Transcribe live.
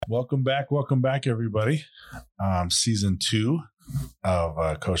Welcome back, everybody. Season 2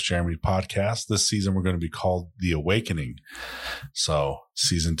 of Coach Jeremy podcast. This season we're going to be called The Awakening. So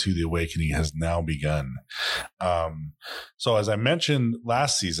season 2, The Awakening, has now begun. So as I mentioned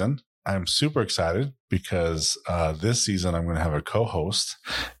last season, I'm super excited because this season I'm going to have a co-host,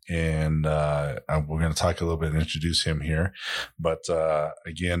 and we're going to talk a little bit and introduce him here. But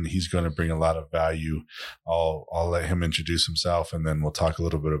again, he's going to bring a lot of value. I'll let him introduce himself, and then we'll talk a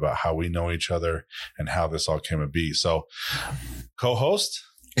little bit about how we know each other and how this all came to be. So, co-host,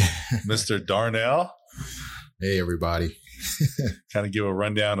 Mr. Darnell. Hey, everybody. Kind of give a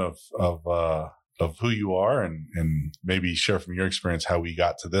rundown of who you are and maybe share from your experience how we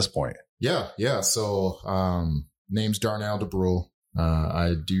got to this point. Yeah. So, name's Darnell DeBrule.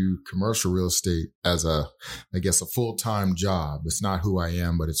 I do commercial real estate as a full-time job. It's not who I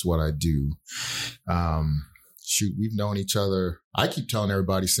am, but it's what I do. We've known each other. I keep telling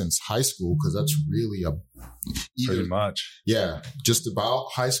everybody since high school, because that's really pretty much. Yeah. Just about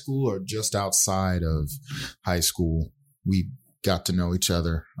high school or just outside of high school. We got to know each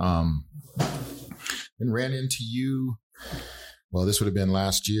other. And ran into you. Well, this would have been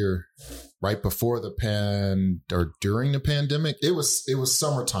last year, right before during the pandemic. It was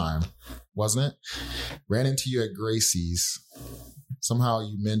summertime, wasn't it? Ran into you at Gracie's. Somehow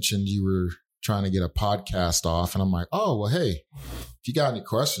you mentioned you were trying to get a podcast off, and I'm like, oh, well, hey, if you got any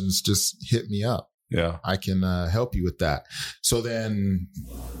questions, just hit me up. Yeah, I can help you with that. So then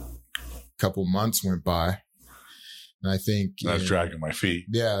a couple months went by. And I think I was dragging my feet.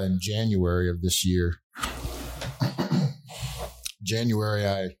 Yeah, in January of this year.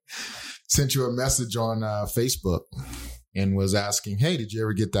 I sent you a message on Facebook and was asking, hey, did you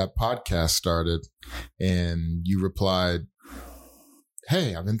ever get that podcast started? And you replied,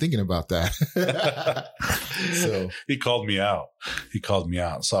 hey, I've been thinking about that. So he called me out.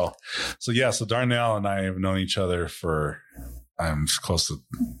 So Darnell and I have known each other for, I'm close to,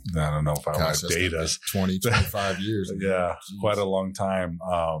 I don't know if I want to date us. 20, 25 years. Yeah, jeez. Quite a long time.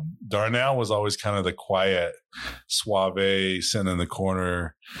 Darnell was always kind of the quiet, suave, sitting in the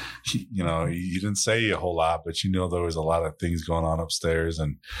corner. He didn't say a whole lot, but there was a lot of things going on upstairs,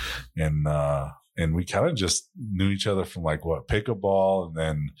 and we kind of just knew each other from pickleball, and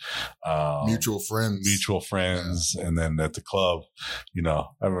then mutual friends, yeah. And then at the club, I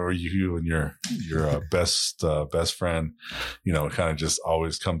remember you and your best friend, kind of just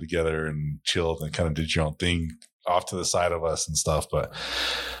always come together and chilled and kind of did your own thing off to the side of us and stuff. But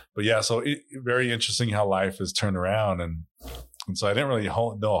yeah, so very interesting how life has turned around, and so I didn't really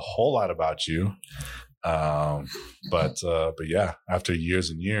know a whole lot about you. But yeah, after years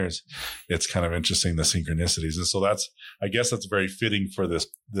and years, it's kind of interesting, the synchronicities. And so that's very fitting for this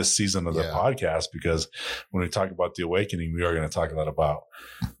season of the podcast, because when we talk about the awakening, we are going to talk a lot about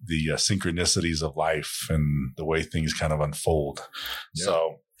the synchronicities of life and the way things kind of unfold. Yeah.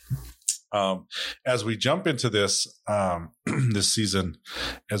 So, as we jump into this, this season,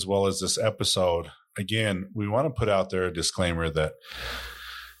 as well as this episode, again, we want to put out there a disclaimer that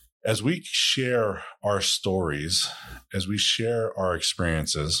as we share our stories, as we share our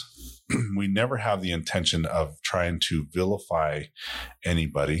experiences, we never have the intention of trying to vilify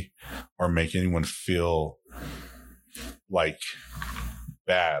anybody or make anyone feel like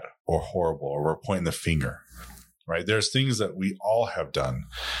bad or horrible, or we're pointing the finger, right? There's things that we all have done,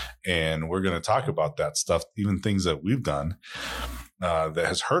 and we're going to talk about that stuff, even things that we've done that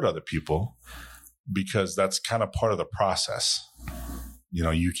has hurt other people, because that's kind of part of the process.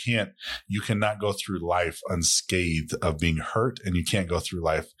 You cannot go through life unscathed of being hurt, and you can't go through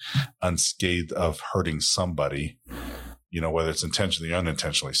life unscathed of hurting somebody, whether it's intentionally or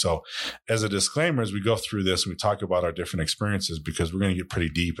unintentionally. So as a disclaimer, as we go through this, we talk about our different experiences, because we're going to get pretty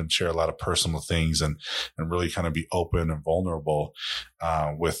deep and share a lot of personal things and really kind of be open and vulnerable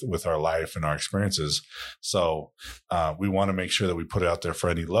with our life and our experiences. So we want to make sure that we put it out there for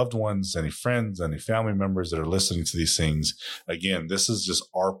any loved ones, any friends, any family members that are listening to these things. Again, this is just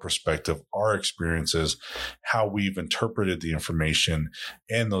our perspective, our experiences, how we've interpreted the information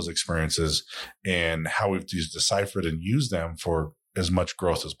and those experiences, and how we've deciphered and used them for as much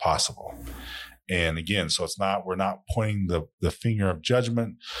growth as possible. And again, so we're not pointing the finger of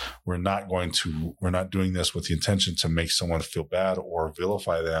judgment. We're not doing this with the intention to make someone feel bad or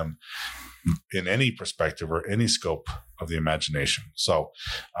vilify them in any perspective or any scope of the imagination. So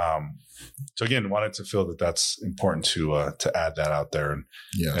again, wanted to feel that that's important to add that out there, and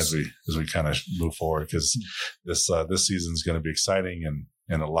as we kind of move forward, because this season is going to be exciting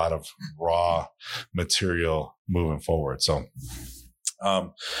and a lot of raw material moving forward. So,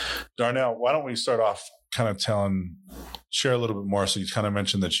 Darnell, why don't we start off kind of share a little bit more. So you kind of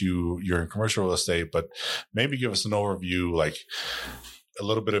mentioned that you're in commercial real estate, but maybe give us an overview, like a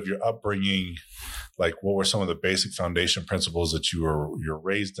little bit of your upbringing, like what were some of the basic foundation principles that you're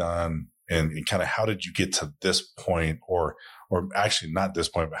raised on, and kind of how did you get to this point, or actually not this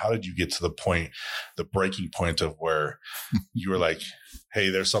point, but how did you get to the breaking point of where you were like, hey,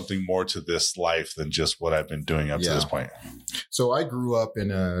 there's something more to this life than just what I've been doing up to this point? So I grew up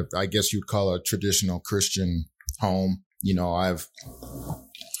in I guess you'd call a traditional Christian home. You know, I've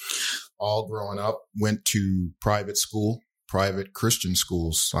all growing up went to private Christian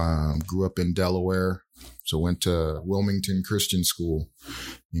schools. Grew up in Delaware. So went to Wilmington Christian School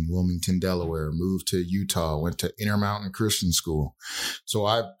in Wilmington, Delaware, moved to Utah, went to Intermountain Christian School. So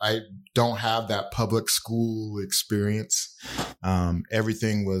I don't have that public school experience.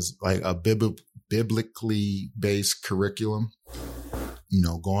 Everything was like a biblically based curriculum, you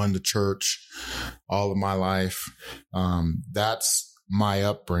know, going to church all of my life. That's my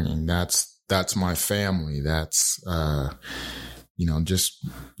upbringing. That's my family. That's, you know,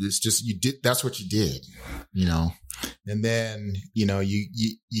 that's what you did, you know, and then, you know, you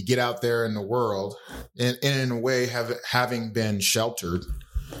get out there in the world and in a way having been sheltered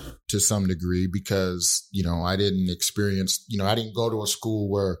to some degree because, you know, I didn't go to a school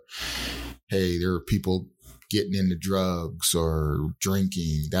where, hey, there are people getting into drugs or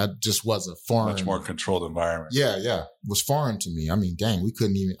drinking. That just was a foreign, much more controlled environment. Yeah. It was foreign to me. I mean, dang, we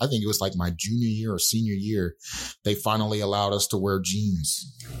couldn't even, I think it was like my junior year or senior year, they finally allowed us to wear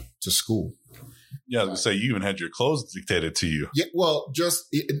jeans to school. Yeah, I was gonna say, you even had your clothes dictated to you. Yeah, well,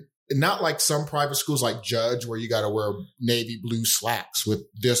 not like some private schools like Judge where you got to wear navy blue slacks with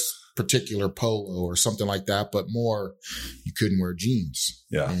this particular polo or something like that, but more, you couldn't wear jeans.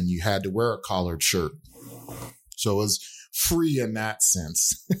 Yeah. And you had to wear a collared shirt. So it was free in that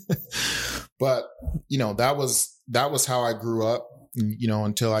sense. But, you know, that was how I grew up, you know,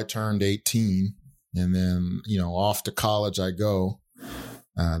 until I turned 18. And then, you know, off to college I go.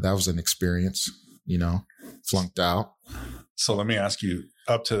 That was an experience, you know, flunked out. So let me ask you,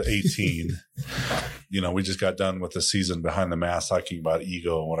 up to 18, you know, we just got done with the season Behind the Mask talking about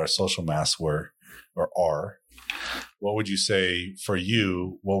ego and what our social masks were or are. What would you say for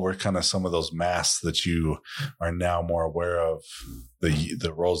you? What were kind of some of those masks that you are now more aware of,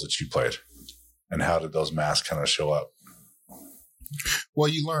 the roles that you played, and how did those masks kind of show up? Well,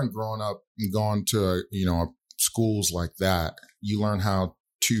 you learn growing up and going to, you know, schools like that, you learn how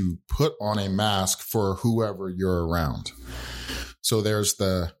to put on a mask for whoever you're around. So there's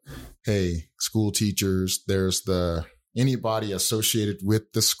the, hey, school teachers, there's the anybody associated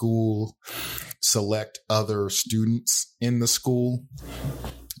with the school, select other students in the school.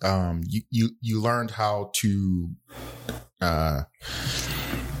 You learned how to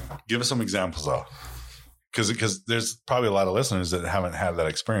give us some examples though, because there's probably a lot of listeners that haven't had that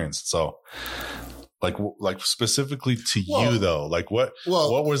experience. So like specifically to you though, like what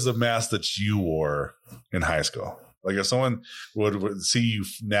was the mask that you wore in high school? Like if someone would see you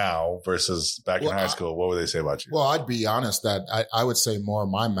now versus back in high school, what would they say about you? Well, I'd be honest that I would say more of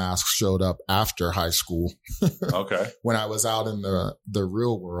my masks showed up after high school. Okay. When I was out in the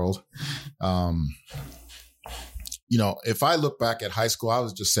real world. You know, if I look back at high school, I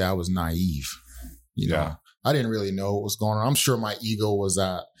would just say I was naive. You know, I didn't really know what was going on. I'm sure my ego was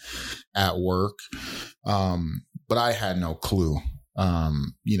at work. But I had no clue.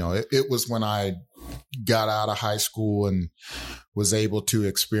 You know, it was when I got out of high school and was able to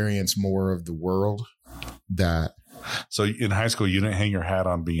experience more of the world that. So in high school, you didn't hang your hat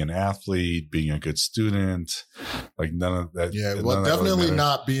on being an athlete, being a good student, like none of that. Yeah, well, definitely really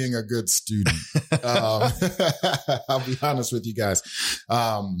not being a good student. I'll be honest with you guys.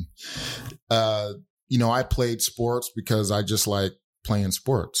 You know, I played sports because I just like playing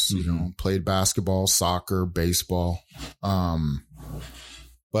sports, you know, played basketball, soccer, baseball.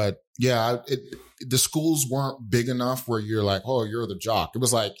 But yeah, the schools weren't big enough where you're like, oh, you're the jock. It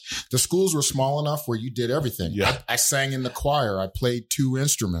was like the schools were small enough where you did everything. Yeah. I sang in the choir. I played 2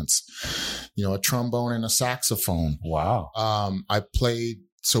 instruments, you know, a trombone and a saxophone. Wow. I played,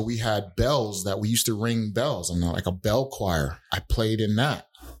 so we had bells that we used to ring bells. I'm like a bell choir. I played in that,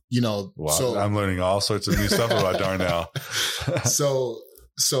 you know. Wow. So I'm learning all sorts of new stuff about Darnell. So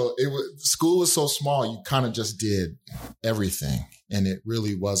it was, school was so small, you kind of just did everything. And it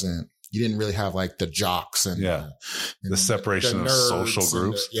really wasn't, you didn't really have like the jocks and the separation of social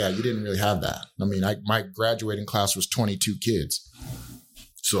groups. You didn't really have that. I mean, my graduating class was 22 kids.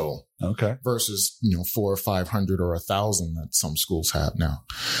 So, versus, you know, 400 or 500 or 1,000 that some schools have now.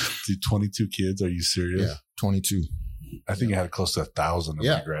 Dude, 22 kids? Are you serious? Yeah, 22. I think you had close to 1,000 of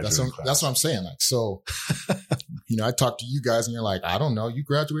my graduating class. That's what I'm saying. Like, so, I talk to you guys and you're like, I don't know. You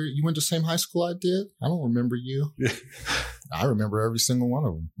graduated. You went to the same high school I did. I don't remember you. Yeah. I remember every single one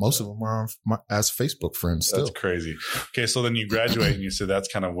of them. Most of them are as Facebook friends still. That's crazy. Okay. So then you graduate and you said that's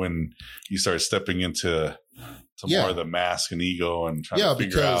kind of when you started stepping into more of the mask and ego and trying to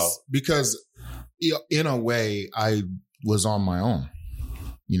figure out. Because in a way I was on my own.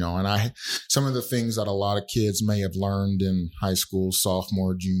 And some of the things that a lot of kids may have learned in high school,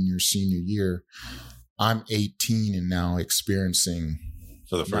 sophomore, junior, senior year, I'm 18 and now experiencing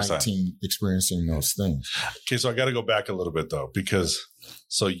for the first time, experiencing those things. Okay. So I got to go back a little bit though, because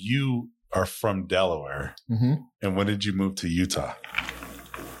so you are from Delaware. Mm-hmm. And when did you move to Utah?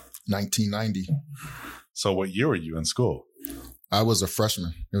 1990. So what year were you in school? I was a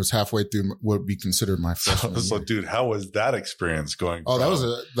freshman. It was halfway through what would be considered my freshman year. So, dude, how was that experience going? Oh, that was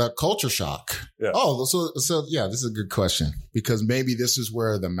the culture shock. Yeah. Oh, so yeah, this is a good question because maybe this is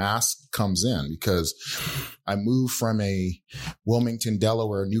where the mask comes in because I moved from a Wilmington,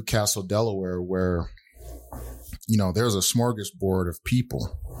 Delaware, Newcastle, Delaware, where, there's a smorgasbord of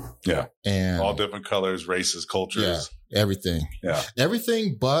people. Yeah. And all different colors, races, cultures. Yeah, everything. Yeah.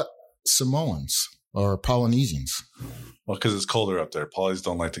 Everything but Samoans or Polynesians. Well, because it's colder up there. Polys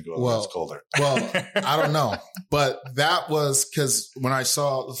don't like to go where it's colder. Well, I don't know. But that was because when I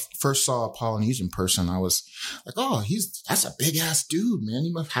first saw a Polynesian person, I was like, oh, that's a big ass dude, man.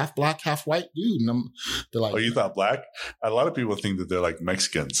 He must half black, half white dude. And they're like, oh, you thought black? A lot of people think that they're like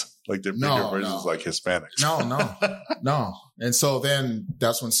Mexicans, like they're bigger versions like Hispanics. No. And so then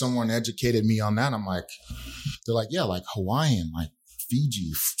that's when someone educated me on that. I'm like, they're like, yeah, like Hawaiian, like Fiji,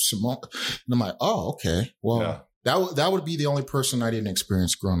 Samoan. And I'm like, oh, okay. Well, yeah. That would be the only person I didn't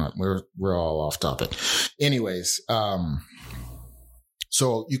experience growing up. We're all off topic. Anyways,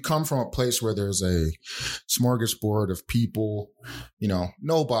 so you come from a place where there's a smorgasbord of people,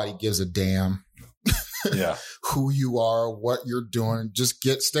 nobody gives a damn who you are, what you're doing. Just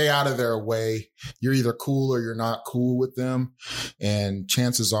stay out of their way. You're either cool or you're not cool with them. And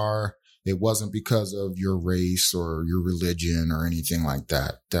chances are it wasn't because of your race or your religion or anything like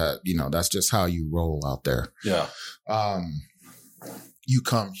that. That's just how you roll out there. Yeah. You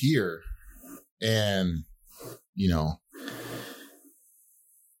come here and,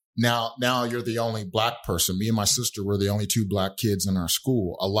 now you're the only black person. Me and my sister were the only two black kids in our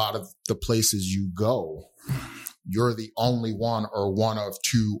school. A lot of the places you go, you're the only one or one of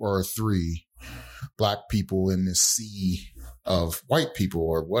two or three black people in this sea of white people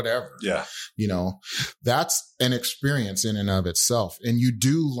or whatever. Yeah. That's an experience in and of itself. And you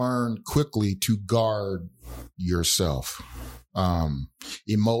do learn quickly to guard yourself,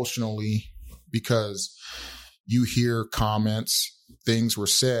 emotionally, because you hear comments, things were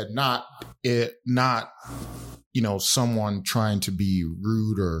said, not someone trying to be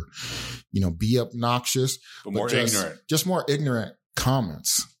rude or, be obnoxious, but more ignorant, just more ignorant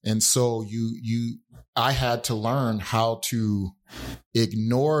comments. And so I had to learn how to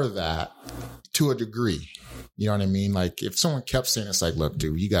ignore that to a degree. You know what I mean? Like if someone kept saying, it's like, look,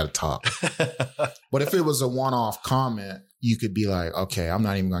 dude, you got to talk. But if it was a one-off comment, you could be like, okay, I'm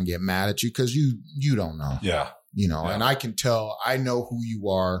not even going to get mad at you because you don't know. Yeah. And I can tell, I know who you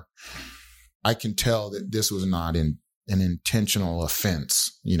are. I can tell that this was not an intentional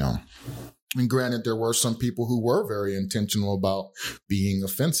offense, And granted, there were some people who were very intentional about being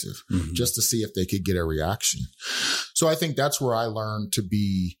offensive just to see if they could get a reaction. So I think that's where I learned to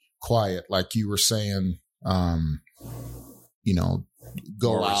be quiet. Like you were saying, go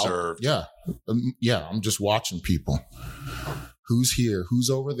more out. Reserved. Yeah. Yeah. I'm just watching people. Who's here? Who's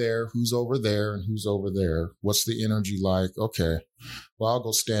over there? Who's over there? And who's over there? What's the energy like? Okay. Well, I'll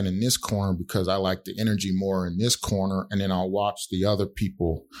go stand in this corner because I like the energy more in this corner. And then I'll watch the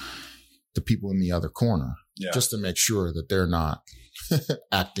people in the other corner just to make sure that they're not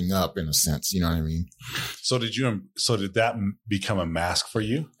acting up in a sense. You know what I mean? So did that become a mask for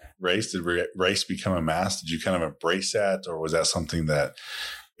you? Race? Did race become a mask? Did you kind of embrace that? Or was that something that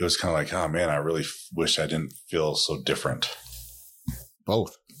it was kind of like, oh man, I really wish I didn't feel so different?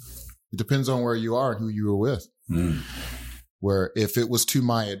 Both. It depends on where you are and who you were with. Where if it was to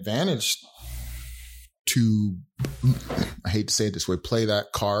my advantage to, I hate to say it this way, play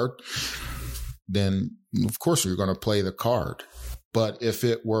that card, then of course you're going to play the card. But if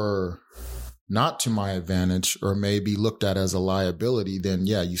it were not to my advantage or maybe looked at as a liability, then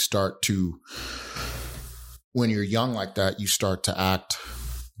yeah, you start to, when you're young like that, you start to act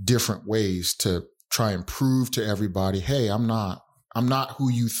different ways to try and prove to everybody, hey, I'm not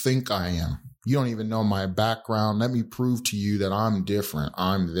who you think I am. You don't even know my background. Let me prove to you that I'm different.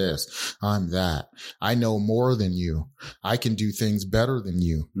 I'm this. I'm that. I know more than you. I can do things better than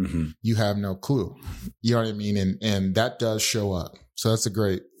you. Mm-hmm. You have no clue. You know what I mean? And that does show up. So that's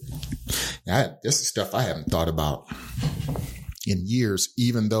this is stuff I haven't thought about in years,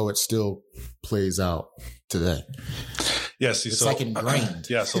 even though it still plays out today. Yeah, see, it's like ingrained.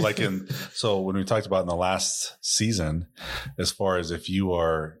 Yeah, so when we talked about in the last season, as far as if you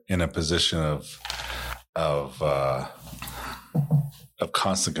are in a position of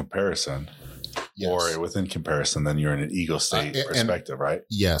constant comparison, yes, or within comparison, then you're in an ego state perspective, right?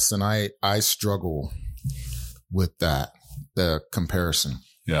 Yes, and I struggle with that, the comparison.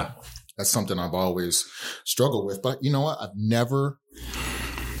 Yeah, that's something I've always struggled with. But you know what? I've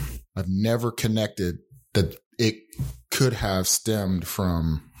never connected that it could have stemmed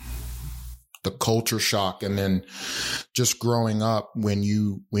from the culture shock. And then just growing up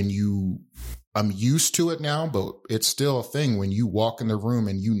I'm used to it now, but it's still a thing when you walk in the room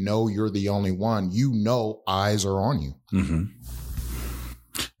and you know you're the only one, you know, eyes are on you. Mm-hmm.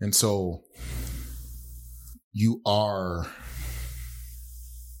 And so you are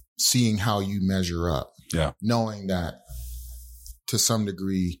seeing how you measure up. Yeah. Knowing that to some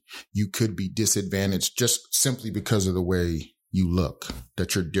degree, you could be disadvantaged just simply because of the way you look,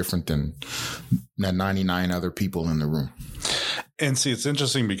 that you're different than 99 other people in the room. And see, it's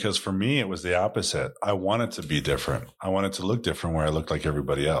interesting because for me, it was the opposite. I wanted to be different. I wanted to look different where I looked like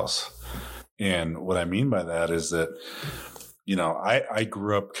everybody else. And what I mean by that is that, you know, I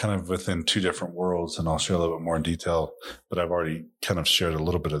grew up kind of within two different worlds, and I'll share a little bit more in detail, but I've already kind of shared a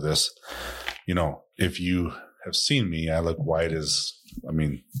little bit of this. You know, if you have seen me, I look white as, I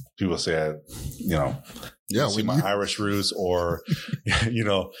mean, people say see my Irish roots, or, you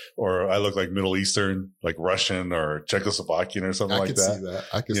know, or I look like Middle Eastern, like Russian or Czechoslovakian or something like that. I can see that.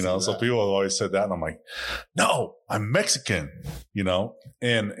 I can see that. So people have always said that. And I'm like, no, I'm Mexican, you know,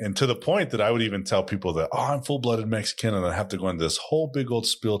 and to the point that I would even tell people that, oh, I'm full-blooded Mexican. And I have to go into this whole big old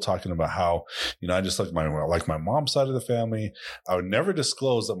spiel talking about how, you know, I just like my mom's side of the family. I would never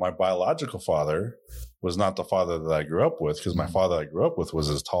disclose that my biological father was not the father that I grew up with, because my father I grew up with was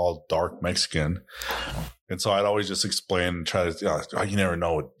this tall, dark Mexican. And so I'd always just explain and try to, you never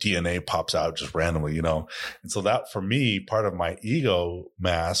know, DNA pops out just randomly, you know? And so that for me, part of my ego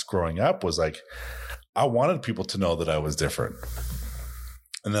mass growing up was like, I wanted people to know that I was different.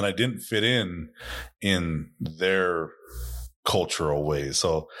 And then I didn't fit in their cultural ways.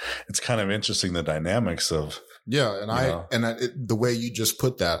 So it's kind of interesting, the dynamics of, yeah. And the way you just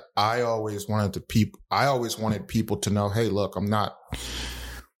put that, I always wanted people to know, hey, look,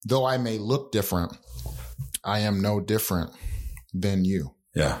 though I may look different, I am no different than you.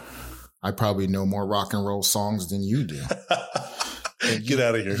 Yeah. I probably know more rock and roll songs than you do. Get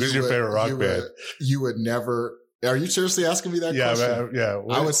out of here. Who's your favorite rock band? You would never. Are you seriously asking me that question? Yeah.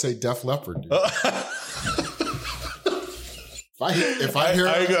 I would say Def Leppard. Dude. If I hear,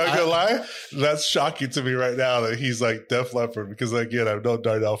 I'm gonna lie, that's shocking to me right now that he's like Def Leppard, because again, I've known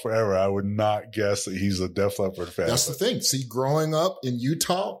Darnell forever. I would not guess that he's a Def Leppard fan. That's the thing. See, growing up in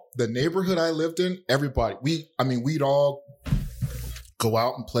Utah, the neighborhood I lived in, everybody, we'd all go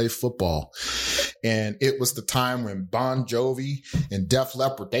out and play football. And it was the time when Bon Jovi and Def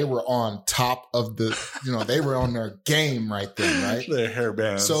Leppard, they were on top of they were on their game right then, right? Their hair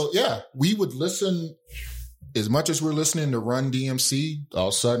bands. So yeah, we would listen. As much as we're listening to Run DMC, all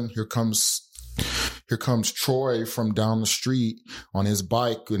of a sudden here comes Troy from down the street on his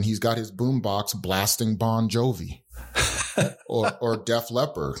bike, and he's got his boombox blasting Bon Jovi or Def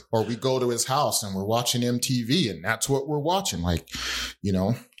Leppard. Or we go to his house and we're watching MTV, and that's what we're watching. Like, you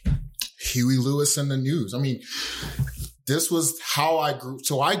know, Huey Lewis and the News. I mean, this was how I grew.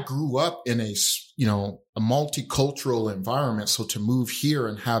 So I grew up in a multicultural environment. So to move here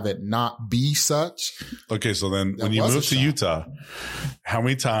and have it not be such. Okay. So then when you moved to Utah, how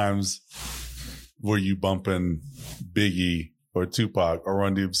many times were you bumping Biggie or Tupac or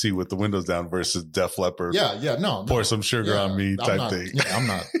Run DMC with the windows down versus Def Leppard? Yeah. No. Pour some sugar on me type thing. Yeah, I'm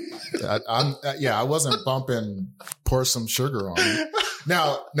not. I wasn't bumping Pour Some Sugar on Me.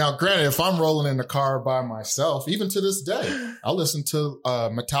 Now, granted, if I'm rolling in the car by myself, even to this day, I'll listen to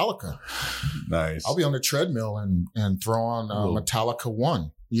Metallica. Nice. I'll be on the treadmill and throw on Metallica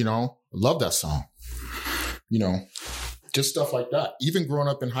 1. You know, love that song. You know, just stuff like that. Even growing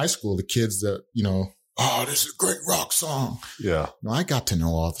up in high school, the kids that, you know, oh, this is a great rock song. Yeah. No, I got to know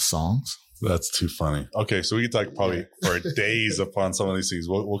all the songs. That's too funny. Okay, so we can talk probably for days upon some of these things.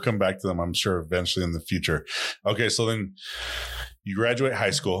 We'll come back to them, I'm sure, eventually in the future. Okay, so then you graduate high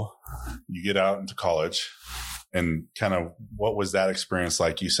school, you get out into college, And kind of what was that experience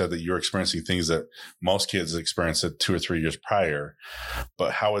like? You said that you're experiencing things that most kids experience at 2 or 3 years prior,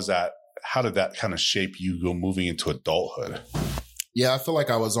 but how did that kind of shape you moving into adulthood? Yeah, I feel like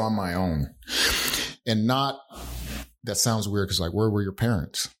I was on my own, and that sounds weird because like, where were your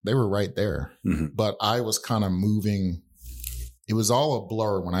parents? They were right there, but I was kind of moving. It was all a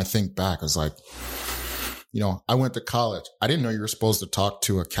blur when I think back. It's like, I went to college. I didn't know you were supposed to talk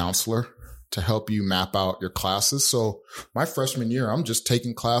to a counselor to help you map out your classes. So my freshman year, I'm just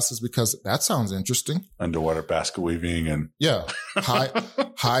taking classes because that sounds interesting. Underwater basket weaving and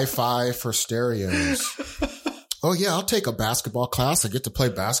high five for stereos. Oh yeah, I'll take a basketball class. I get to play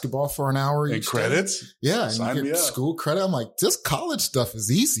basketball for an hour. And credits? Yeah, and you get school credit. I'm like, this college stuff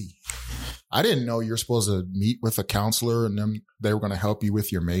is easy. I didn't know you're supposed to meet with a counselor and then they were going to help you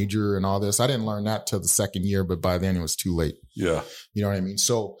with your major and all this. I didn't learn that till the second year, but by then it was too late. Yeah. You know what I mean?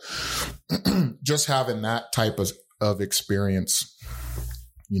 So just having that type of experience,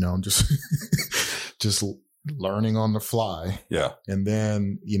 just learning on the fly. Yeah. And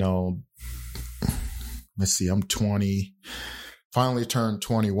then, let's see, I'm 20, finally turned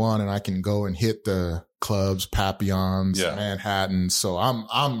 21 and I can go and hit the clubs, Papillons, Manhattan. So I'm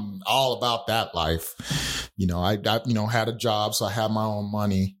all about that life. I had a job, so I had my own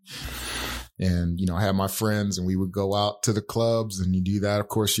money and, I had my friends and we would go out to the clubs and you do that. Of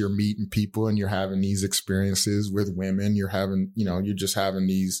course, you're meeting people and you're having these experiences with women. You're having, you're just having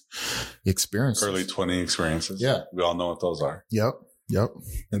these experiences. Early 20 experiences. Yeah. We all know what those are. Yep.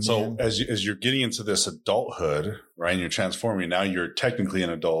 And so as you're getting into this adulthood, right, and you're transforming, now you're technically an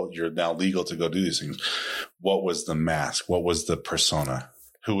adult, you're now legal to go do these things. What was the mask? What was the persona?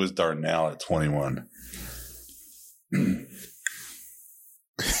 Who was Darnell at 21?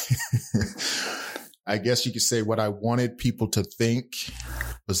 I guess you could say what I wanted people to think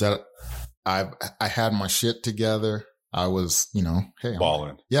was that I had my shit together. I was, hey,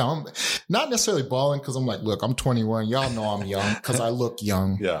 balling. I'm not necessarily balling because I'm like, look, I'm 21. Y'all know I'm young because I look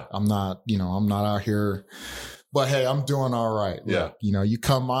young. Yeah. I'm not out here, but hey, I'm doing all right. Yeah. Look, you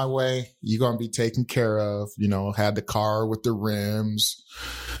come my way, you're going to be taken care of. Had the car with the rims,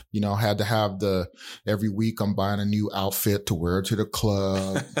 had to have every week I'm buying a new outfit to wear to the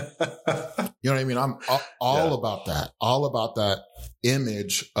club. You know what I mean? I'm all about that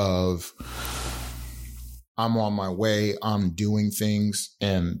image of, I'm on my way, I'm doing things.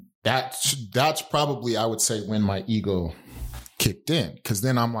 And that's probably, I would say, when my ego kicked in. Cause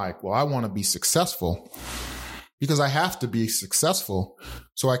then I'm like, well, I want to be successful because I have to be successful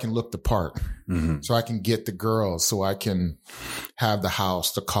so I can look the part, so I can get the girls, so I can have the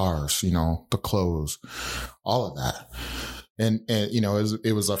house, the cars, the clothes, all of that. And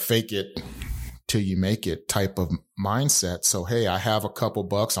it was a fake it till you make it type of mindset. So, hey, I have a couple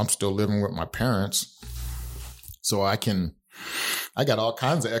bucks. I'm still living with my parents. So I got all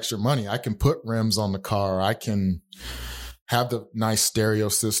kinds of extra money. I can put rims on the car. I can have the nice stereo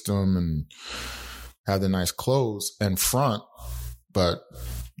system and have the nice clothes and front, but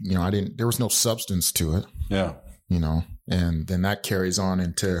there was no substance to it. Yeah. And then that carries on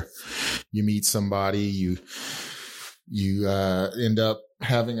into you meet somebody, you end up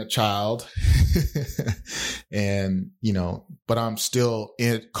having a child and, but I'm still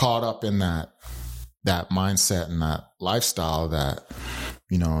caught up in that mindset and that lifestyle that,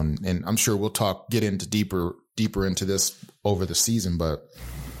 and I'm sure we'll get into deeper into this over the season, but,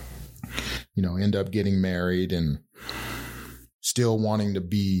 end up getting married and still wanting to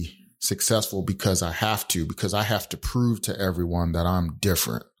be successful because I have to prove to everyone that I'm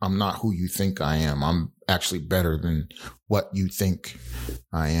different. I'm not who you think I am. I'm actually better than what you think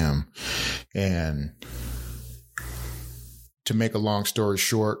I am. And to make a long story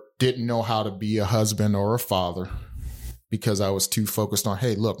short, didn't know how to be a husband or a father because I was too focused on,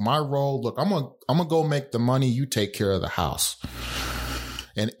 hey, look, my role, I'm going to go make the money. You take care of the house.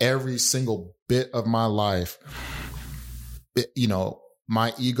 And every single bit of my life,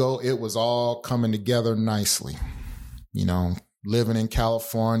 my ego, it was all coming together nicely. Living in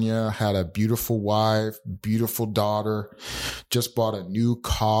California, had a beautiful wife, beautiful daughter, just bought a new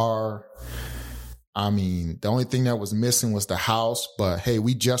car. I mean, the only thing that was missing was the house, but hey,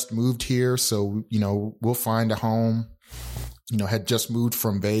 we just moved here. So, we'll find a home, had just moved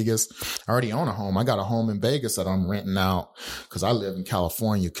from Vegas. I already own a home. I got a home in Vegas that I'm renting out because I live in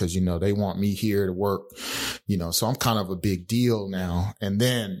California because, they want me here to work, so I'm kind of a big deal now. And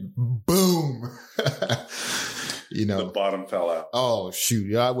then boom, the bottom fell out. Oh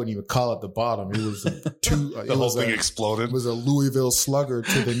shoot. I wouldn't even call it the bottom. It was the whole thing exploded. It was a Louisville Slugger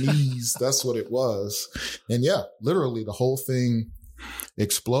to the knees. That's what it was. And yeah, literally the whole thing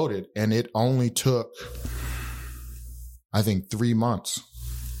exploded. And it only took I think 3 months,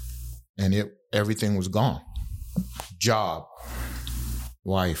 and everything was gone. Job,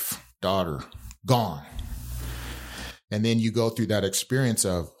 wife, daughter, gone. And then you go through that experience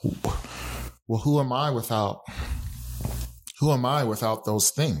of, well, who am I without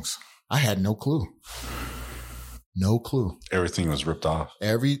those things? I had no clue. No clue. Everything was ripped off.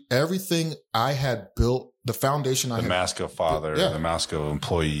 Everything I had built, the foundation the mask of father, the mask of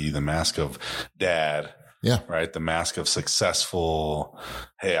employee, the mask of dad. Yeah. Right. The mask of successful.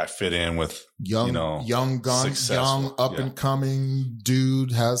 Hey, I fit in with young gun, young up and coming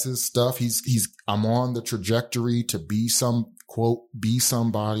dude has his stuff. I'm on the trajectory to be somebody.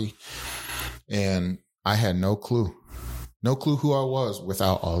 And I had no clue who I was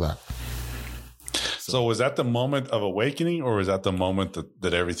without all that. So was that the moment of awakening, or was that the moment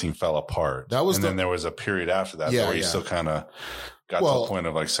that everything fell apart? Then there was a period after that where you still kind of got to the point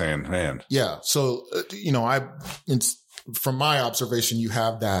of like saying, man. Yeah. So, from my observation, you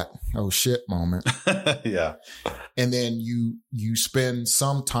have that, oh shit moment. Yeah. And then you spend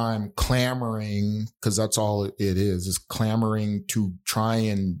some time clamoring, because that's all it is clamoring to try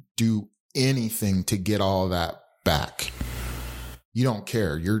and do anything to get all that back. You don't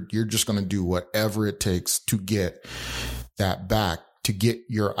care. You're just going to do whatever it takes to get that back, to get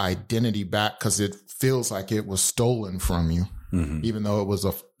your identity back, because it feels like it was stolen from you, even though it was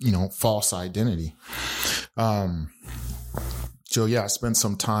a false identity. So yeah, I spent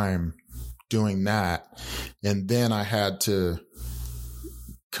some time doing that, and then I had to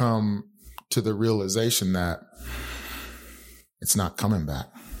come to the realization that it's not coming back.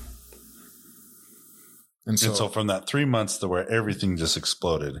 And so from that 3 months to where everything just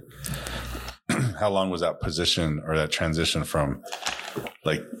exploded, how long was that position or that transition from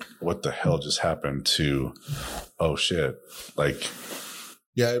like, what the hell just happened to, oh shit, like,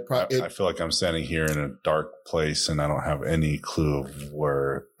 yeah, I feel like I'm standing here in a dark place and I don't have any clue of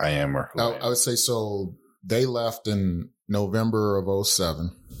where I am or who I am. I would say so. They left in November of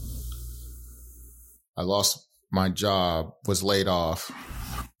 2007. I lost my job, was laid off.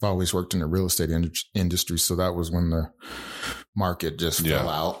 I've always worked in the real estate industry, so that was when the market just fell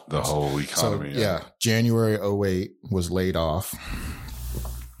out. The whole economy. So, January 2008 was laid off.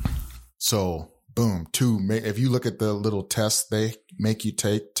 So boom, if you look at the little tests they make you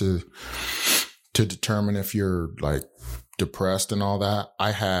take to determine if you're like depressed and all that,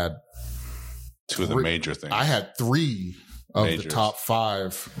 I had two of the major things. I had 3 of the top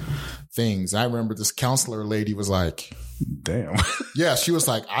 5 things. I remember this counselor lady was like, damn. Yeah, she was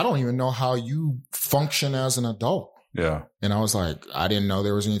like, I don't even know how you function as an adult. Yeah. And I was like, I didn't know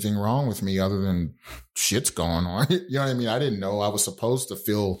there was anything wrong with me other than shit's going on. You know what I mean? I didn't know I was supposed to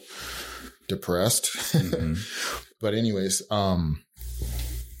feel depressed. Mm-hmm. But anyways,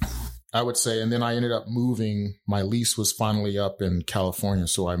 I would say, and then I ended up moving. My lease was finally up in California,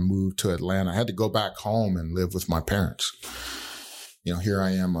 so I moved to Atlanta. I had to go back home and live with my parents. Here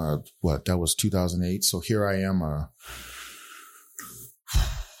I am, that was 2008. So here I am,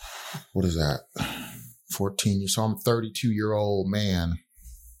 what is that? 14 years. So I'm a 32-year-old man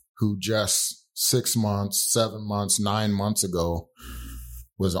who just 6 months, 7 months, 9 months ago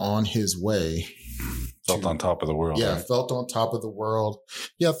was on his way. Felt on top of the world. Yeah, right? Felt on top of the world.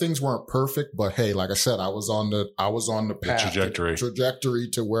 Yeah, things weren't perfect, but hey, like I said, I was on the path, the trajectory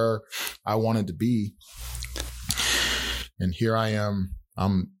to where I wanted to be. And here I am.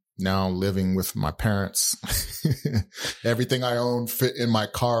 I'm now living with my parents. Everything I own fit in my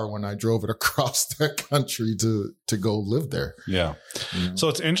car when I drove it across the country to go live there. Yeah. So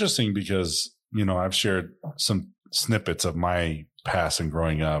it's interesting because, I've shared some snippets of my past and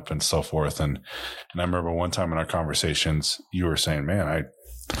growing up and so forth. And I remember one time in our conversations, you were saying, man, I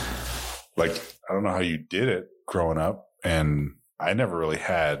don't know how you did it growing up. And I never really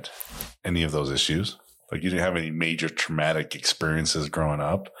had any of those issues. Like you didn't have any major traumatic experiences growing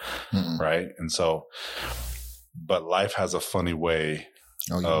up. Mm-mm. Right. And so, but life has a funny way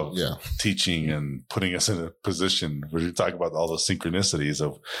of teaching and putting us in a position where you talk about all the synchronicities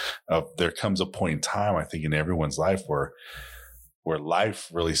of there comes a point in time, I think in everyone's life where life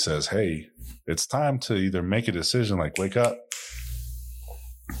really says, hey, it's time to either make a decision, like wake up.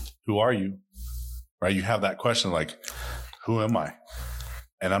 Who are you? Right. You have that question, like, who am I?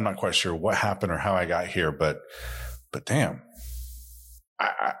 And I'm not quite sure what happened or how I got here, but damn,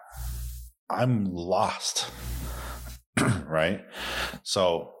 I'm lost. Right.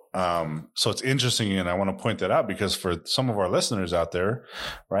 So it's interesting. And I want to point that out because for some of our listeners out there,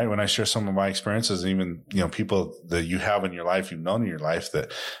 right, when I share some of my experiences, even, people that you have in your life, you've known in your life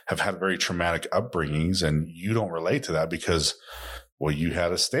that have had very traumatic upbringings and you don't relate to that because Well, you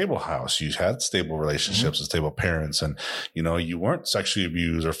had a stable house, you had stable relationships and stable parents, and, you know, you weren't sexually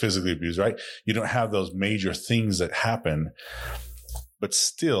abused or physically abused, right? You don't have those major things that happen, but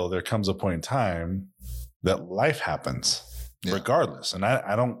still there comes a point in time that life happens. Yeah. Regardless. And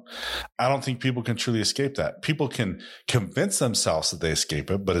I don't think people can truly escape that. People can convince themselves that they escape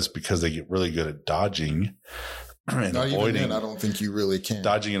it, but it's because they get really good at dodging and avoiding. Even then, I don't think you really can.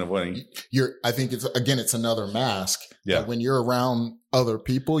 Dodging and avoiding. I think it's another mask. Yeah. That when you're around other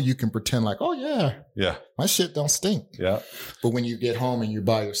people, you can pretend like, oh yeah, my shit don't stink. Yeah. But when you get home and you're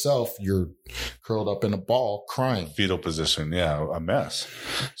by yourself, you're curled up in a ball crying. Fetal position. Yeah. A mess.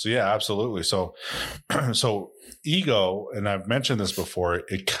 So yeah, absolutely. So ego, and I've mentioned this before,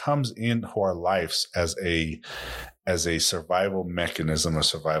 it comes into our lives as a survival mechanism, a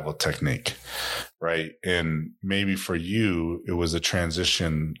survival technique, right? And maybe for you, it was a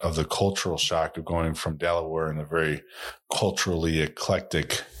transition of the cultural shock of going from Delaware in a very culturally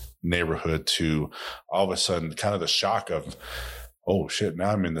eclectic neighborhood to all of a sudden kind of the shock of, oh shit, now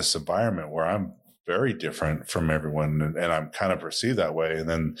I'm in this environment where I'm very different from everyone, and I'm kind of perceived that way. And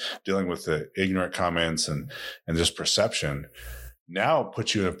then dealing with the ignorant comments and just perception now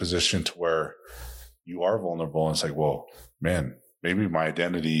puts you in a position to where you are vulnerable. And it's like, well, man, maybe my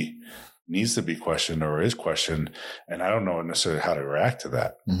identity needs to be questioned or is questioned, and I don't know necessarily how to react to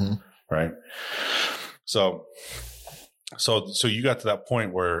that. Mm-hmm. Right. So you got to that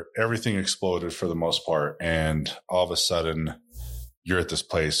point where everything exploded for the most part, and all of a sudden you're at this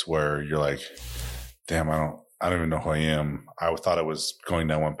place where you're like, damn, I don't even know who I am. I thought I was going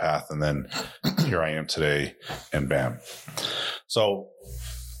down one path, and then here I am today, and bam. So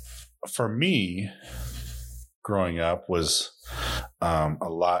for me, growing up was a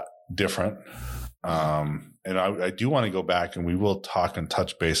lot different. And I do want to go back, and we will talk and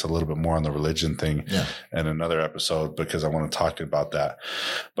touch base a little bit more on the religion thing in another episode, because I want to talk about that.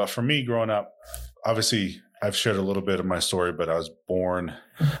 But for me, growing up, obviously I've shared a little bit of my story, but I was born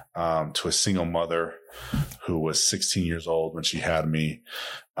to a single mother who was 16 years old when she had me.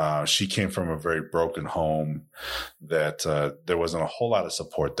 She came from a very broken home that there wasn't a whole lot of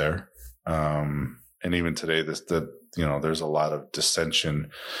support there. And even today, there's a lot of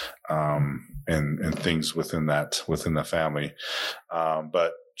dissension and things within the family.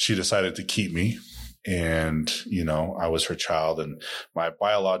 But she decided to keep me, and I was her child, and my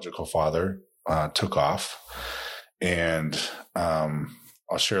biological father took off, and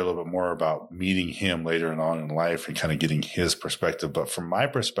I'll share a little bit more about meeting him later on in life and kind of getting his perspective. But from my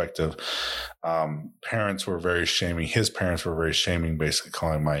perspective, parents were very shaming. His parents were very shaming, basically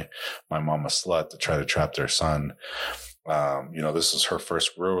calling my mom a slut to try to trap their son. This is her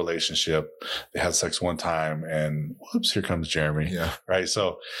first real relationship. They had sex one time, and whoops, here comes Jeremy. Yeah. Right.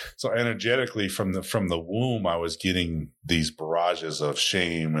 So energetically from the womb, I was getting these barrages of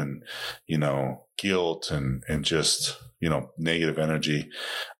shame and, guilt and just, negative energy.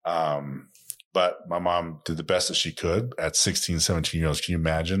 But my mom did the best that she could at 16, 17 years old. Can you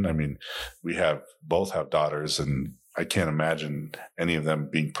imagine? I mean, we both have daughters, and I can't imagine any of them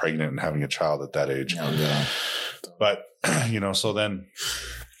being pregnant and having a child at that age. Oh, yeah. But, so then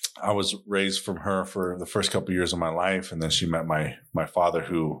I was raised from her for the first couple of years of my life. And then she met my father,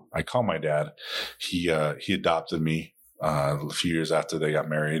 who I call my dad. He adopted me a few years after they got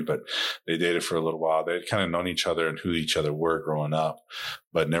married, but they dated for a little while. They'd kind of known each other and who each other were growing up,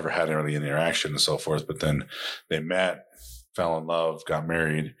 but never had really any interaction and so forth. But then they met, fell in love, got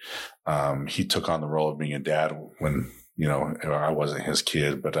married. He took on the role of being a dad when, I wasn't his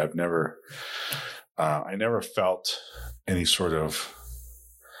kid, but I never felt any sort of,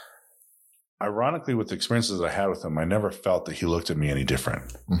 ironically, with the experiences I had with him, I never felt that he looked at me any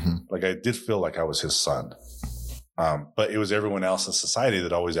different. Mm-hmm. Like I did feel like I was his son. But it was everyone else in society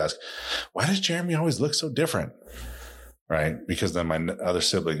that always asked, why does Jeremy always look so different? Right. Because then my other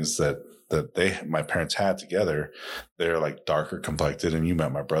siblings that my parents had together, they're like darker complected, and you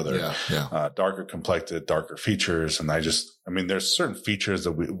met my brother, darker complected, darker features. And there's certain features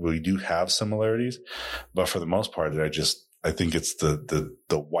that we do have similarities, but for the most part, I think it's the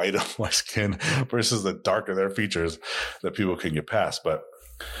white of my skin versus the dark of their features that people can get past. But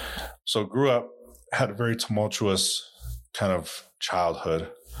so grew up, had a very tumultuous kind of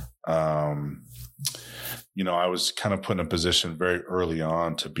childhood. I was kind of put in a position very early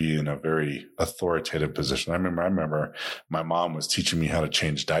on to be in a very authoritative position. I remember my mom was teaching me how to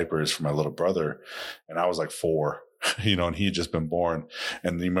change diapers for my little brother, and I was like 4, and he had just been born.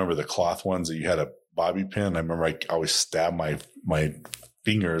 And you remember the cloth ones that you had a bobby pin? I remember I always stabbed my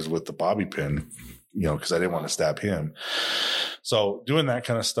fingers with the bobby pin, because I didn't want to stab him. So doing that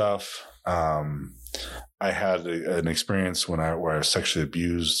kind of stuff. I had an experience where I was sexually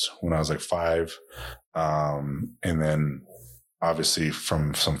abused when I was like 5. And then obviously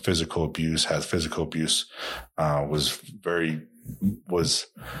from some physical abuse,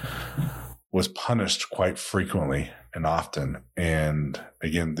 was punished quite frequently and often. And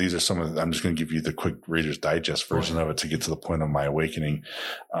again, these are I'm just going to give you the quick Reader's Digest version of it to get to the point of my awakening.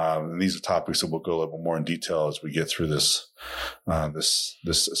 And these are topics that we'll go a little bit more in detail as we get through this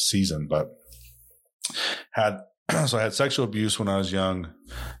season. But I had sexual abuse when I was young.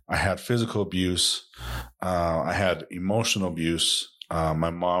 I had physical abuse. I had emotional abuse. My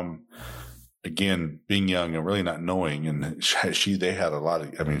mom, again, being young and really not knowing, and she had a lot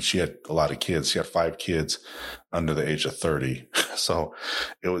of kids. She had 5 kids under the age of 30. So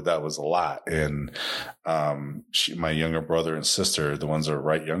that was a lot. And, my younger brother and sister, the ones that are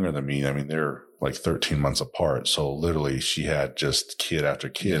right younger than me, I mean, they're like 13 months apart. So literally she had just kid after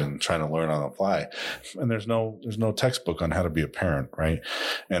kid and trying to learn on the fly. And there's no textbook on how to be a parent. Right.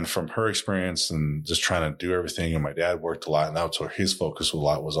 And from her experience and just trying to do everything. And my dad worked a lot, and that's what his focus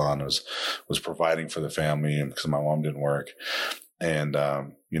was providing for the family, and because my mom didn't work. And,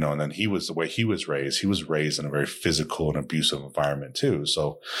 and then the way he was raised in a very physical and abusive environment too.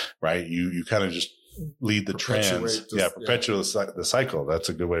 So, right. You kind of just lead the trends. Perpetuate the cycle. That's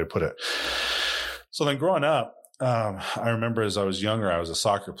a good way to put it. So then growing up, I remember as I was younger, I was a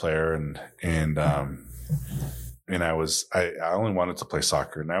soccer player, and I only wanted to play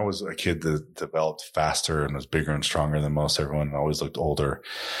soccer. And I was a kid that developed faster and was bigger and stronger than most everyone, and always looked older.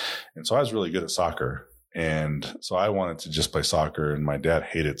 And so I was really good at soccer. And so I wanted to just play soccer, and my dad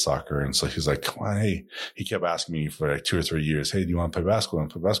hated soccer. And so he's like, come on, hey, he kept asking me for like 2 or 3 years, hey, do you want to play basketball?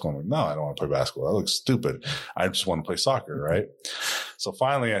 I'm like, no, I don't want to play basketball. That looks stupid. I just want to play soccer. Right. So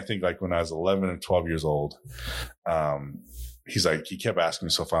finally, I think like when I was 11 and 12 years old, he kept asking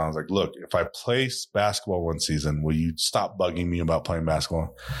me. So finally I was like, look, if I play basketball one season, will you stop bugging me about playing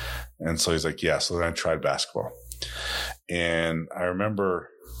basketball? And so he's like, yeah. So then I tried basketball, and I remember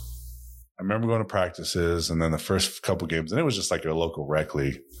going to practices, and then the first couple games, and it was just like a local rec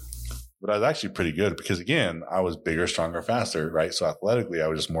league, but I was actually pretty good because, again, I was bigger, stronger, faster, right? So athletically, I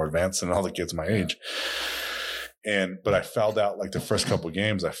was just more advanced than all the kids my age. But I fouled out like the first couple of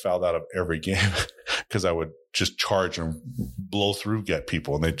games. I fouled out of every game because I would just charge and blow through, get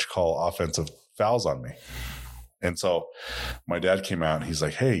people, and they'd call offensive fouls on me. And so my dad came out and he's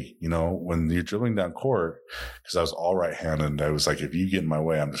like, hey, when you're dribbling down court, because I was all right-handed, and I was like, if you get in my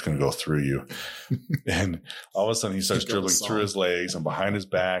way, I'm just going to go through you. And all of a sudden he starts dribbling through his legs and behind his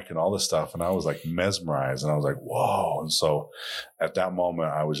back and all this stuff. And I was like mesmerized, and I was like, whoa. And so at that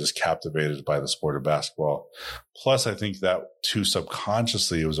moment, I was just captivated by the sport of basketball. Plus, I think that too,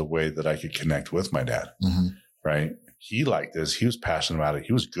 subconsciously, it was a way that I could connect with my dad. Mm-hmm. Right. He liked this. He was passionate about it.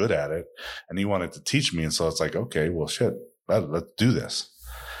 He was good at it, and he wanted to teach me. And so it's like, okay, well, shit, let's do this,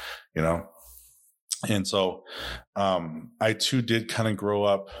 And so, I too did kind of grow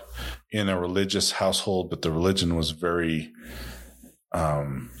up in a religious household, but the religion was very,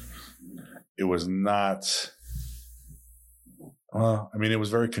 it was not, it was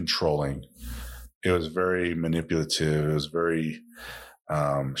very controlling. It was very manipulative. It was very,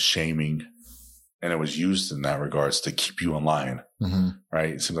 shaming. And it was used in that regards to keep you in line, mm-hmm.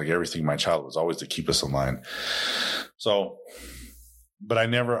 right? It seems like everything in my childhood was always to keep us in line. So, but I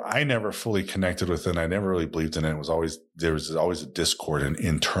never fully connected with it. I never really believed in it. There was always a discord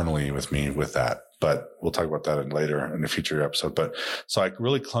internally with me with that. But we'll talk about that later in a future episode. But so I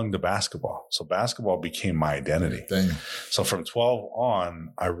really clung to basketball. So basketball became my identity. Dang. So from 12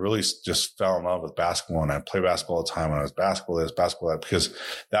 on, I really just fell in love with basketball, and I played basketball all the time. And I was basketball that, because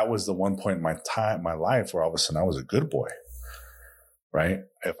that was the one point in my life where all of a sudden I was a good boy, right?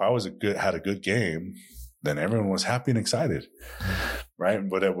 If I had a good game, then everyone was happy and excited, right?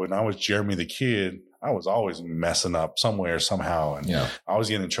 But when I was Jeremy the Kid, I was always messing up somewhere, somehow. And I was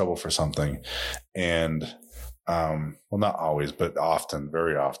getting in trouble for something. And, not always, but often,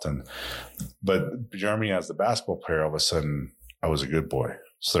 very often. But Jeremy, as the basketball player, all of a sudden I was a good boy.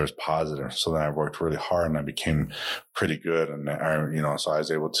 So there's positive. So then I worked really hard, and I became pretty good. And so I was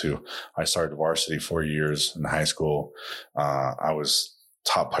able to, I started varsity 4 years in high school. I was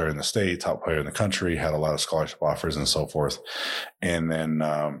top player in the state, top player in the country, had a lot of scholarship offers and so forth. And then,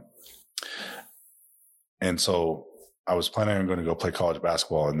 and so I was planning on going to go play college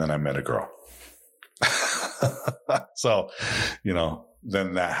basketball, and then I met a girl. So,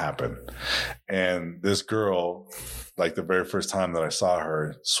 then that happened. And this girl, like the very first time that I saw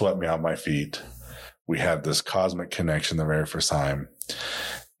her, swept me off my feet. We had this cosmic connection the very first time.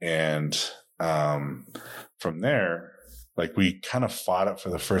 And from there, like we kind of fought it for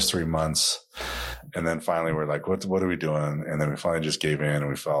the first 3 months. And then finally we're like, what are we doing? And then we finally just gave in and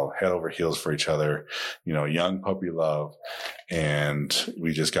we fell head over heels for each other, young puppy love. And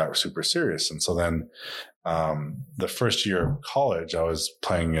we just got super serious. And so then, the first year of college, I was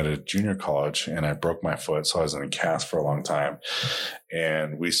playing at a junior college and I broke my foot. So I was in a cast for a long time,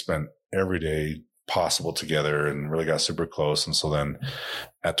 and we spent every day possible together and really got super close. And so then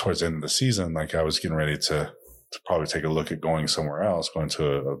towards the end of the season, like I was getting ready to probably take a look at going somewhere else, going to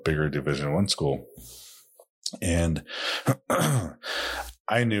a bigger Division I school. And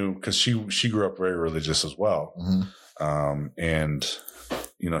I knew, because she grew up very religious as well. Mm-hmm. And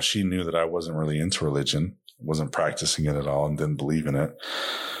she knew that I wasn't really into religion, wasn't practicing it at all, and didn't believe in it.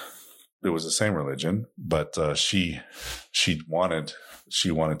 It was the same religion, but she wanted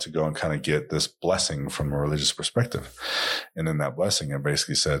to go and kind of get this blessing from a religious perspective. And in that blessing, it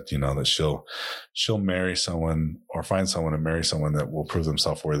basically said, that she'll marry someone or find someone and marry someone that will prove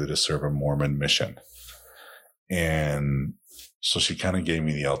themselves worthy to serve a Mormon mission. And so she kind of gave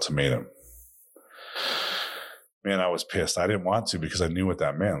me the ultimatum. Man, I was pissed. I didn't want to, because I knew what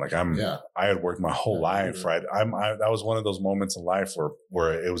that meant. Like I had worked my whole life, right? That was one of those moments in life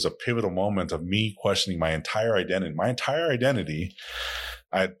where it was a pivotal moment of me questioning my entire identity. My entire identity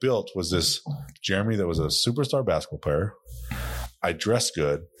I had built was this Jeremy that was a superstar basketball player. I dressed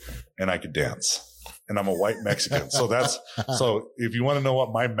good and I could dance, and I'm a white Mexican. So if you want to know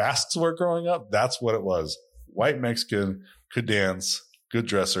what my masks were growing up, that's what it was. White Mexican, could dance, good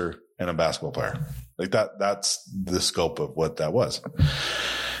dresser, and a basketball player. Like that's the scope of what that was.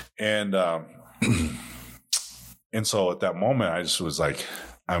 And, and so at that moment, I just was like,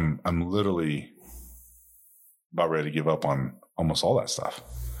 I'm literally about ready to give up on almost all that stuff.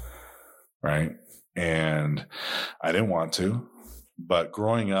 Right. And I didn't want to, but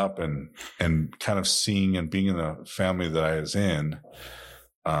growing up and kind of seeing and being in the family that I was in,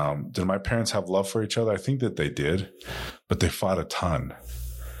 did my parents have love for each other? I think that they did, but they fought a ton.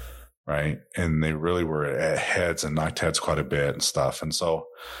 Right. And they really were at heads and knocked heads quite a bit and stuff. And so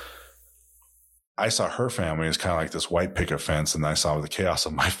I saw her family as kind of like this white picket fence, and I saw the chaos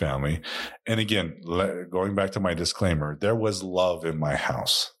of my family. And again, going back to my disclaimer, there was love in my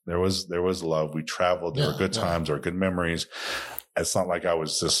house. There was love. We traveled. There were good times. There were good memories. It's not like I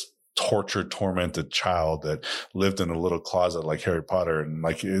was this tortured, tormented child that lived in a little closet like Harry Potter. And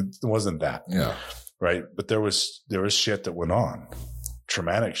like, it wasn't that. Yeah. Right. But there was shit that went on.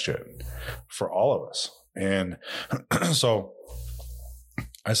 Traumatic shit for all of us. And so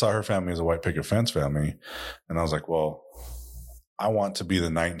I saw her family as a white picket fence family. And I was like, well, I want to be the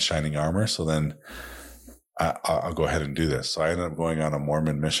knight in shining armor. So then I'll go ahead and do this. So I ended up going on a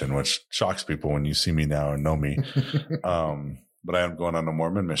Mormon mission, which shocks people when you see me now and know me. But I am going on a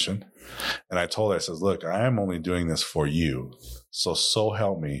Mormon mission. And I told her, I says, look, I am only doing this for you. So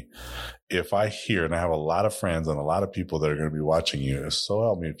help me. If I hear, and I have a lot of friends and a lot of people that are going to be watching you, so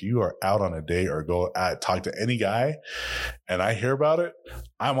help me. If you are out on a date or go talk to any guy and I hear about it,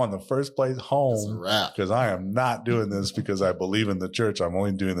 I'm on the first place home, because I am not doing this because I believe in the church. I'm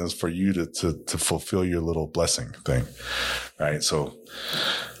only doing this for you to fulfill your little blessing thing. Right. So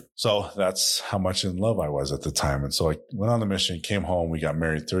that's how much in love I was at the time. And so I went on the mission, came home. We got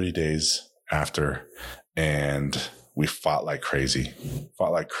married 30 days after, and we fought like crazy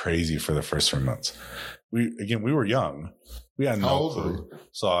for the first 3 months. We were young. We had no clue.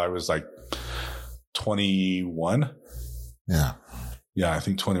 So I was like 21. Yeah. Yeah. I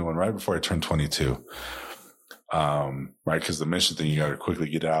think 21, right before I turned 22. Right. Cause the mission thing, you got to quickly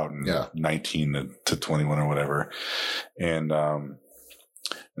get out and 19 to 21 or whatever. And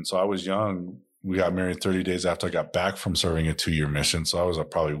so I was young. We got married 30 days after I got back from serving a 2-year mission. So I was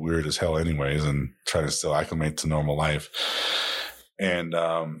probably weird as hell anyways, and trying to still acclimate to normal life. And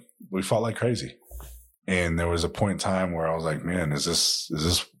we fought like crazy. And there was a point in time where I was like, man, is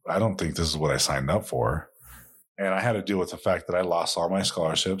this, I don't think this is what I signed up for. And I had to deal with the fact that I lost all my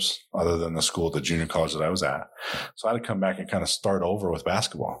scholarships other than the school, the junior college that I was at. So I had to come back and kind of start over with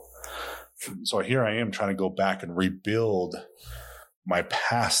basketball. So here I am trying to go back and rebuild my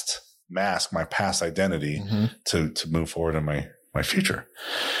past mask, my past identity to move forward in my future.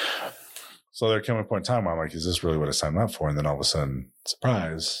 So there came a point in time where I'm like, is this really what I signed up for? And then all of a sudden,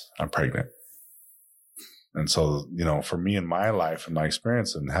 surprise, I'm pregnant. And so, for me in my life and my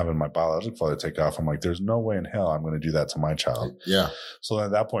experience and having my biological father take off, I'm like, there's no way in hell I'm going to do that to my child. Yeah. So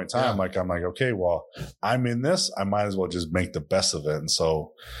at that point in time, I'm like, okay, well, I'm in this. I might as well just make the best of it. And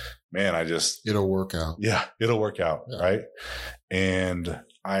so, man, it'll work out. Yeah, it'll work out. Yeah. Right. And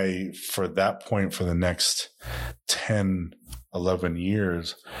for that point, for the next 10, 11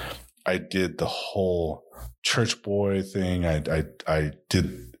 years, I did the whole church boy thing. I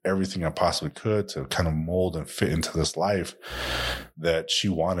did everything I possibly could to kind of mold and fit into this life that she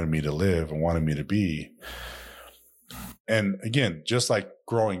wanted me to live and wanted me to be. And again, just like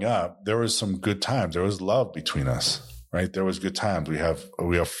growing up, there was some good times. There was love between us, right? There was good times. We have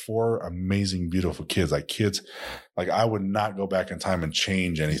 4 amazing, beautiful kids. Like I would not go back in time and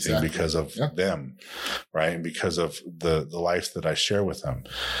change anything because of them, right? And because of the life that I share with them.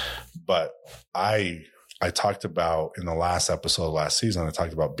 But I talked about in the last episode, last season, I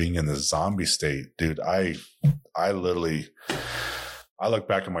talked about being in the zombie state. Dude, I literally, I look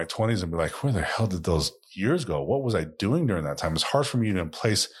back in my 20s and be like, where the hell did those years go? What was I doing during that time? It's hard for me to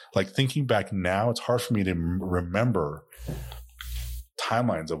place, like thinking back now, it's hard for me to remember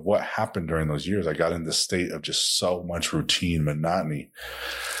timelines of what happened during those years. I got in this state of just so much routine, monotony.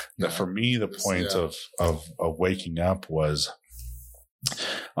 That for me, the point of waking up was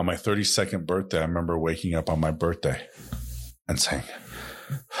on my 32nd birthday. I remember waking up on my birthday and saying,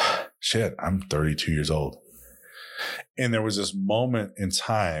 shit, I'm 32 years old. And there was this moment in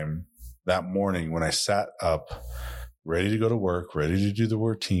time that morning when I sat up, ready to go to work, ready to do the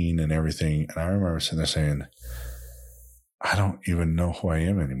routine and everything. And I remember sitting there saying, I don't even know who I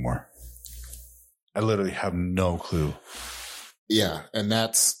am anymore. I literally have no clue. Yeah. And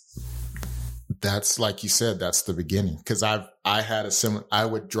that's like you said, that's the beginning. Cause I had a similar, I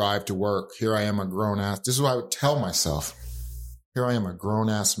would drive to work. Here I am, a grown ass. This is what I would tell myself. Here I am, a grown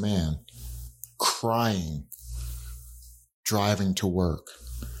ass man crying, driving to work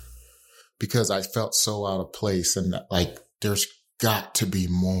because I felt so out of place. And like, there's got to be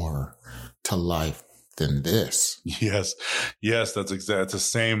more to life than this. Yes. That's exactly the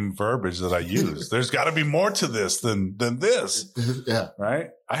same verbiage that I use. There's got to be more to this than this. Yeah. Right.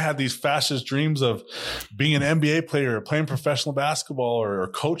 I had these fascist dreams of being an NBA player, playing professional basketball or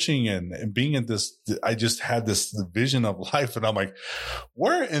coaching and being in this. I just had this vision of life. And I'm like,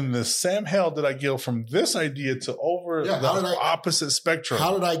 where in the Sam hell did I go from this idea to over the opposite spectrum?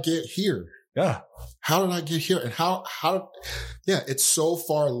 How did I get here? Yeah. How did I get here? And it's so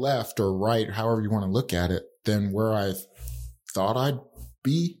far left or right, however you want to look at it, than where I thought I'd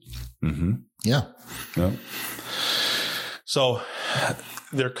be. Mm-hmm. Yeah. So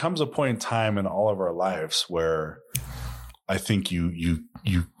there comes a point in time in all of our lives where I think you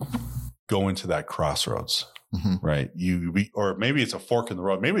go into that crossroads. Mm-hmm. Right. Or maybe it's a fork in the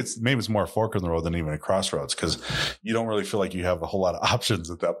road. Maybe it's more a fork in the road than even a crossroads because you don't really feel like you have a whole lot of options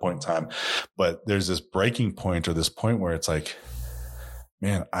at that point in time. But there's this breaking point or this point where it's like,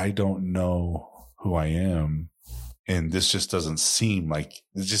 man, I don't know who I am. And this just doesn't seem like,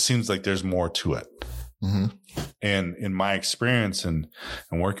 it just seems like there's more to it. Mm-hmm. And in my experience and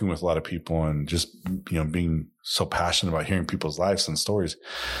working with a lot of people and just, being so passionate about hearing people's lives and stories,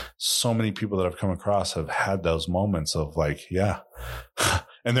 so many people that I've come across have had those moments of like, yeah.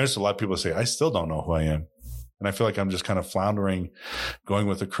 And there's a lot of people that say, I still don't know who I am. And I feel like I'm just kind of floundering, going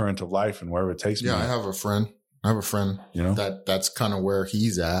with the current of life and wherever it takes me. Yeah. I have a friend, that's kind of where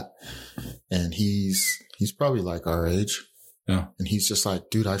he's at. And he's probably like our age. Yeah. And he's just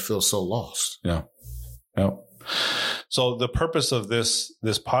like, dude, I feel so lost. Yeah. Yep. So the purpose of this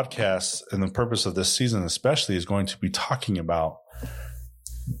podcast and the purpose of this season especially is going to be talking about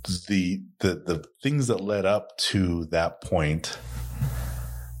the things that led up to that point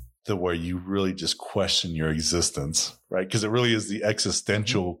to where you really just question your existence, right? Because it really is the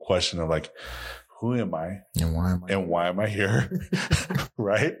existential question of like, who am I? And why am I here?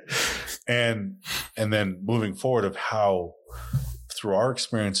 Right? And then moving forward of how through our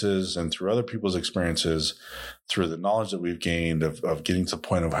experiences and through other people's experiences, through the knowledge that we've gained of getting to the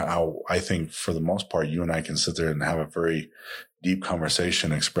point of how I think for the most part, you and I can sit there and have a very deep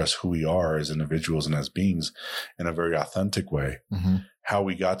conversation, express who we are as individuals and as beings in a very authentic way, mm-hmm. how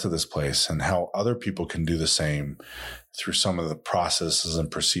we got to this place and how other people can do the same through some of the processes and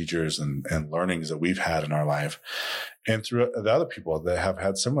procedures and learnings that we've had in our life and through the other people that have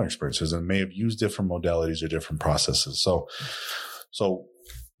had similar experiences and may have used different modalities or different processes. So,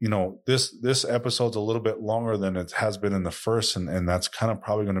 this episode's a little bit longer than it has been in the first. And that's kind of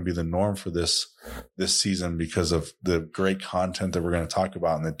probably going to be the norm for this season because of the great content that we're going to talk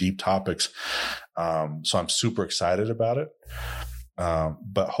about and the deep topics. So I'm super excited about it.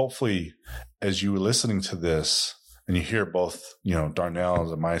 But hopefully as you were listening to this and you hear both,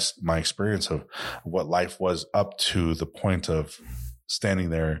 Darnell's and my experience of what life was up to the point of standing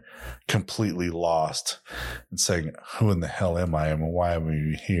there completely lost and saying, who in the hell am I and why am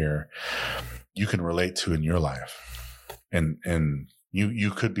I here? You can relate to in your life. And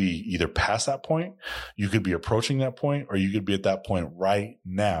You could be either past that point, you could be approaching that point, or you could be at that point right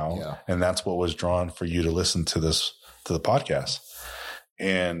now. Yeah. And that's what was drawn for you to listen to the podcast.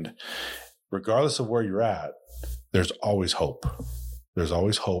 And regardless of where you're at, there's always hope. There's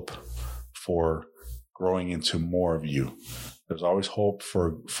always hope for growing into more of you. There's always hope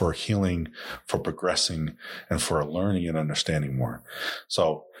for healing, for progressing, and for learning and understanding more.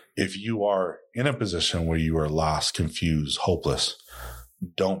 So if you are in a position where you are lost, confused, hopeless,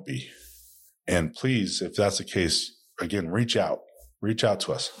 don't be. And please, if that's the case, again, reach out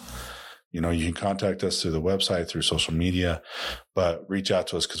to us. You can contact us through the website, through social media, but reach out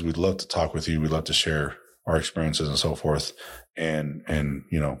to us because we'd love to talk with you. We'd love to share our experiences and so forth. And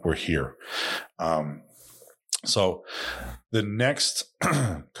we're here. So the next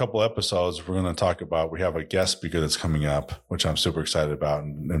couple episodes, we're going to talk about, we have a guest speaker that's coming up, which I'm super excited about.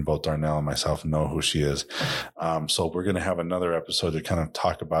 And both Darnell and myself know who she is. So we're going to have another episode to kind of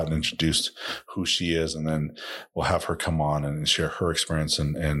talk about and introduce who she is. And then we'll have her come on and share her experience.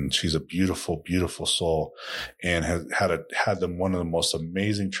 And she's a beautiful, beautiful soul and has had one of the most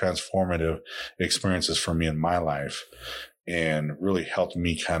amazing transformative experiences for me in my life and really helped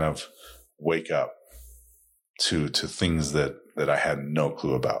me kind of wake up to things that I had no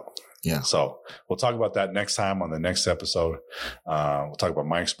clue about. Yeah. So we'll talk about that next time on the next episode. We'll talk about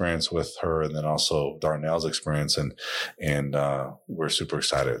my experience with her and then also Darnell's experience and we're super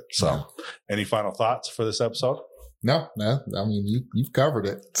excited. So Any final thoughts for this episode? No. I mean, you've covered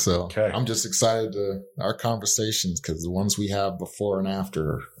it. So okay. I'm just excited our conversations because the ones we have before and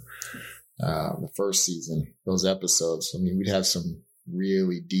after the first season, those episodes, I mean, we'd have some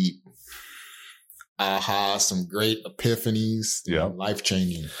really deep some great epiphanies.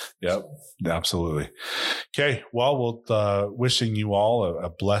 Life-changing. Yep. Absolutely. Okay. Well, we'll wishing you all a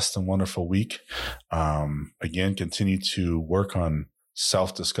blessed and wonderful week. Again, continue to work on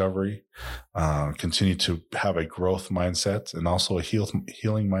self-discovery, continue to have a growth mindset and also a healing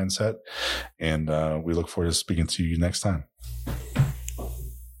mindset. And we look forward to speaking to you next time.